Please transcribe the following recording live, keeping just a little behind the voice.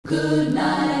Good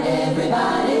night,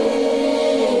 everybody.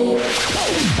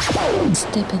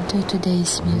 Step into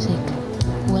today's music.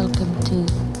 Welcome to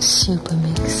Super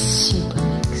Mix, Super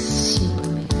Mix, Super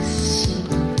Mix,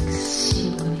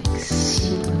 Super Mix,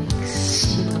 Super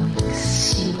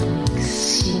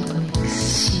Mix, Super Mix,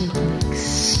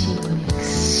 Super Mix, Super Mix, Super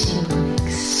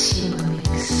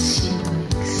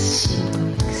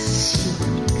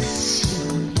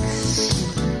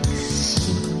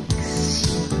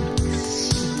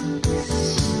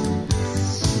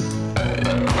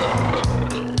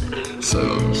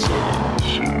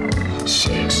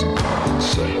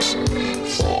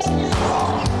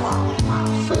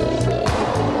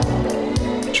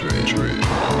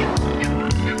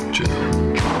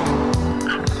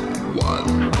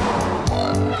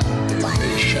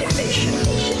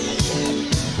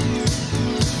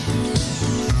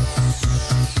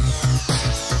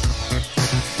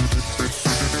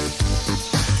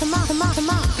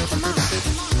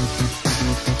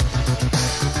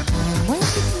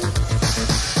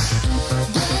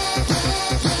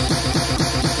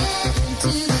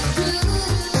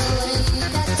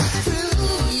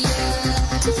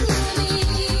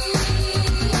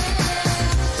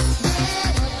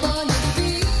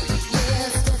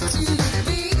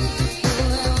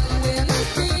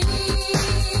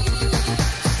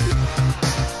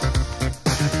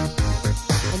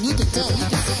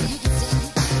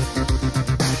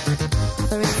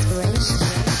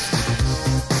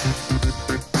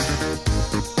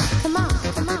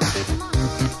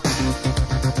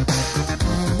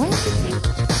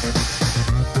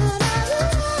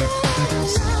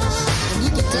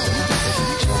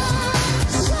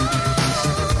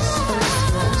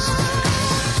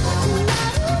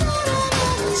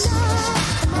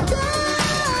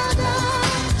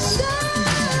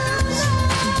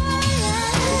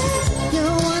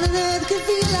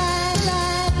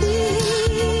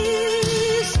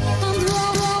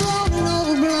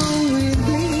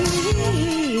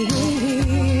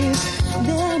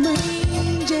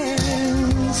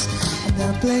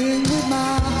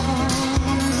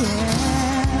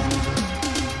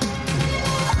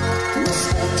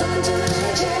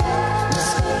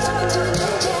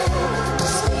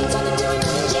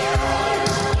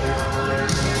Super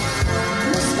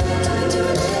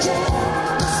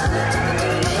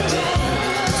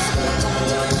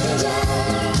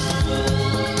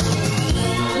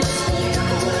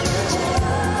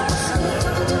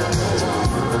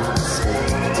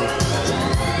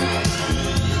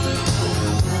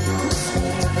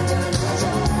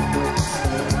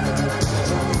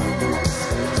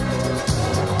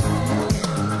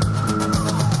Super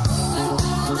Mix,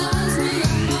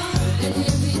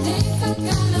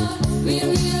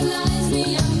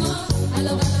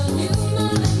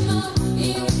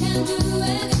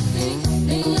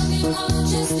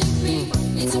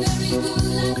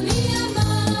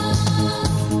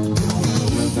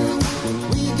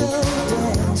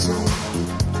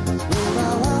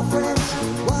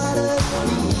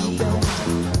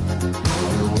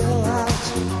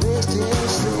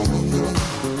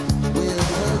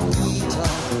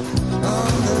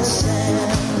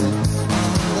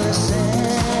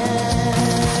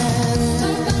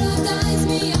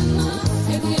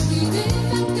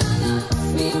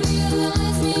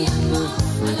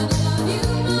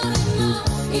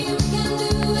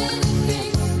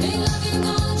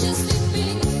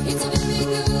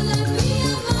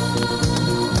 Super Mix,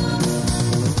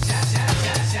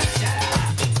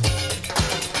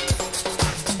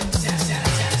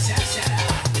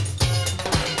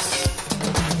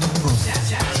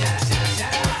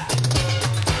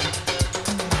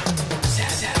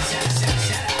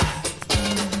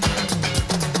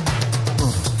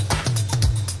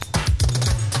 Super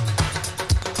Mix, Super Mix, Super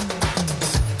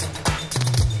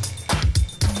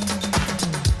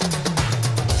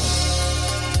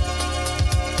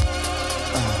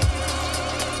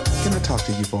talk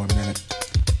to you for a minute.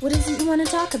 What is it you want to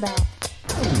talk about?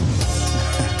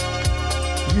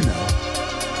 You know.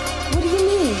 What do you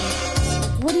mean?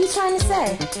 What are you trying to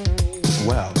say?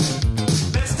 Well,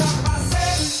 let's talk about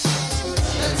sex.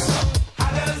 Let's talk.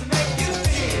 How does it make you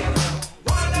feel?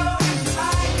 Wanna know if you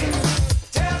like it?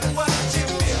 Tell me what you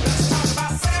feel. Let's talk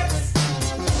about sex.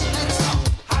 Let's talk.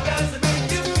 How does it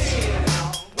make you feel?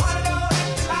 Wanna know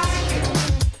if you like it?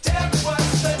 Tell me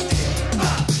what's the deal.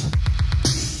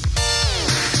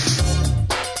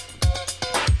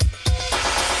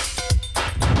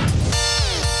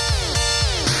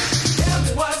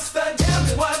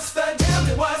 Tell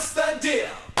me what's the deal.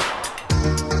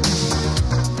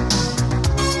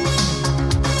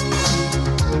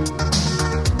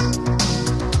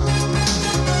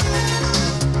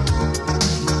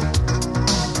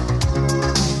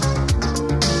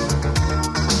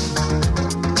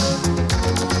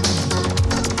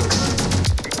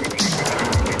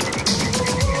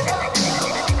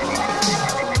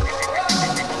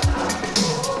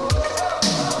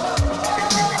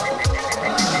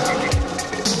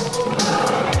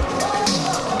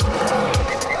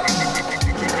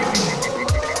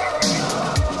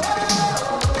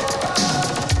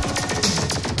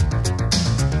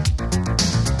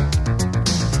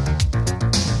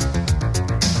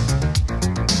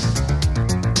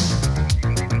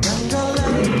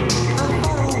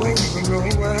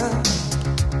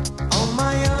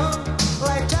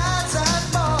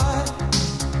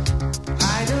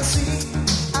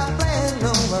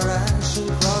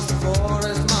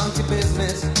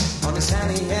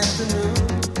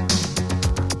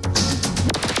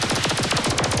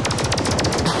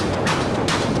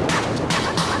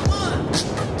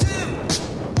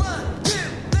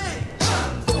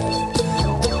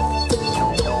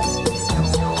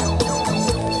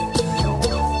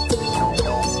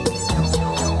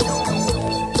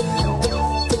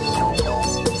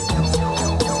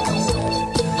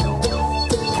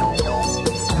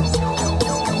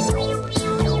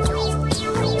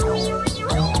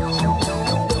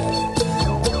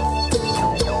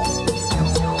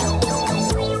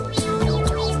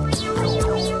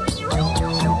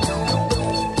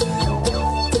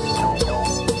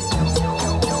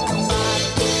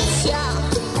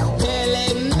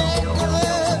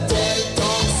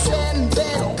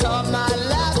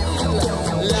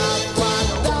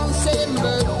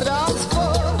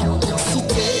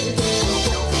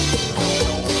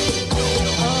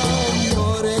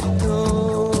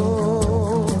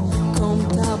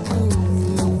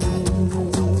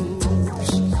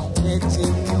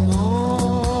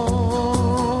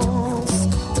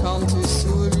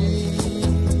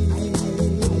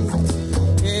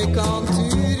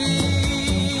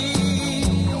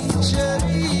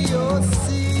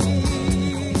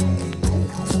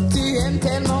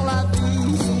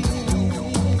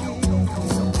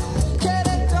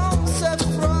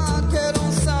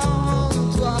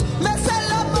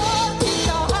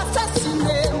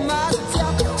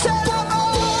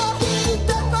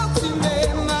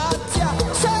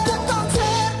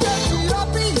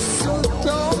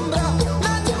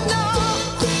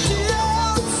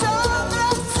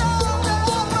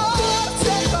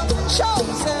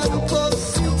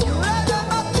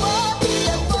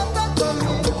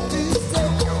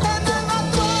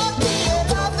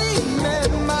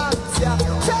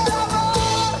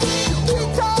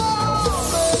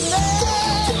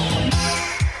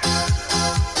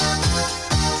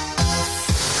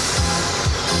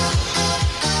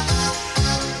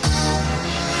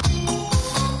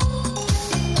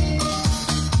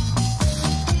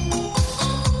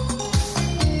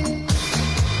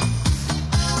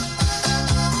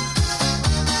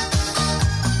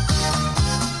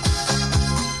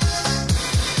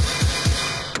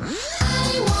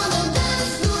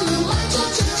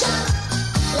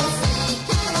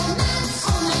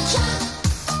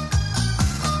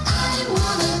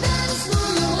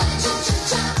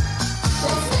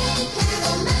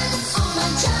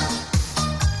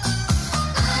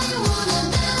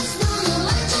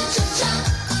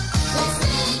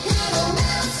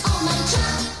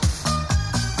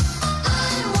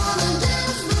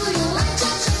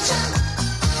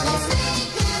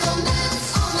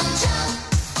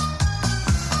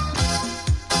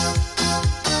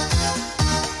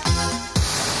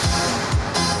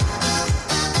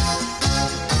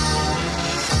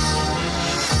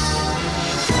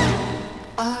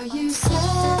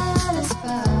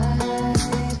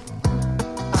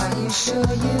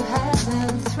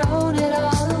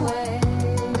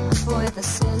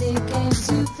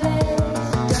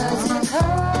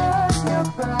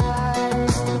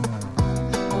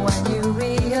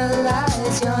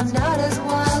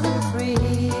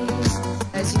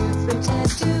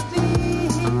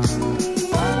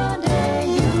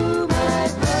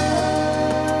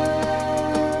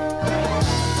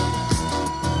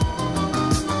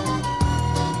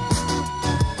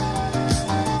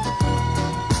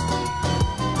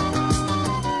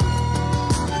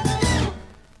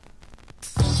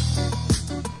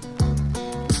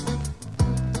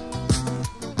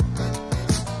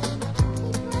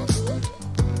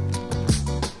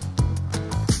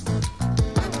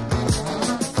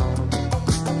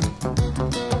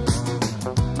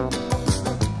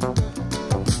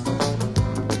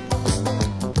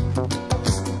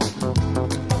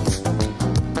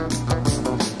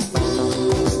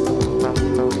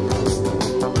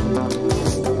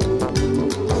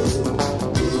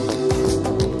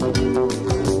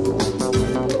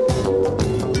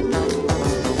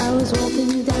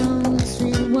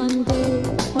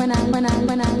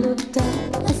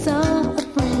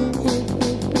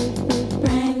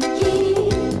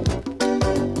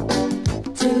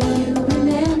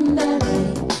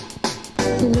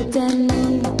 looked at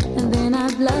me and then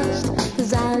I blushed,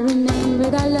 'cause I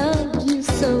remembered I loved you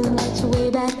so much way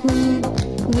back when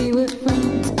we were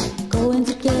friends, going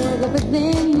together, but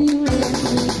then you left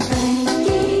me.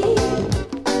 Frankie,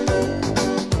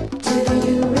 do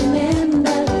you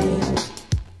remember me?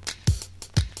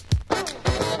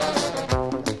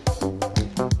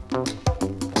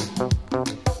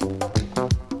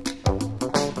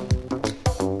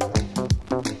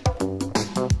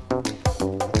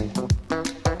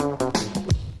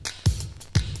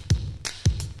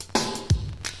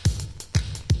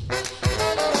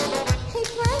 Hey,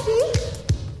 Frankie.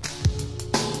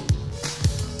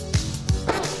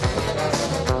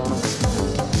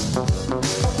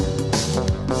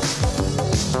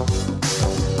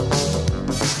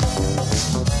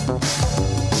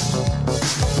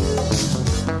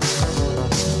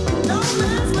 Don't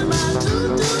mess with my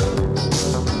doo-doo.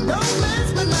 Don't mess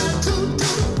with my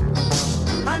doo-doo.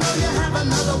 I know you have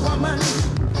another woman,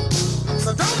 so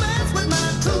don't mess with my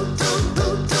doo-doo,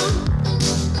 doo-doo.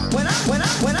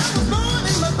 When I was born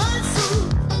in my birth suit,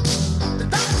 the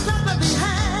doctors left me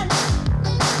behind.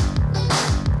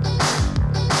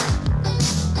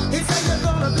 He said you're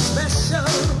gonna be special,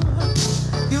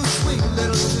 you sweet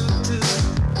little doo-doo.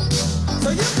 So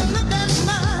you can look as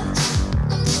much,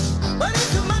 but if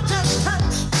too much as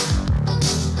touch,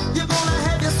 you're gonna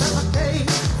have yourself a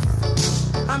case.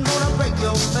 I'm gonna break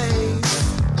your face.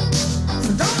 So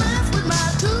don't mess with my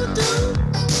doo-doo.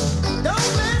 Don't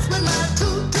mess with my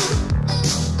doo-doo.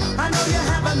 I know you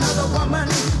have another woman,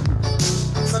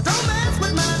 so don't mess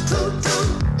with my doo-doo.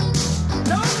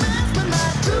 Don't mess with my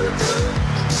doo-doo.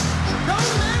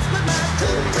 Don't mess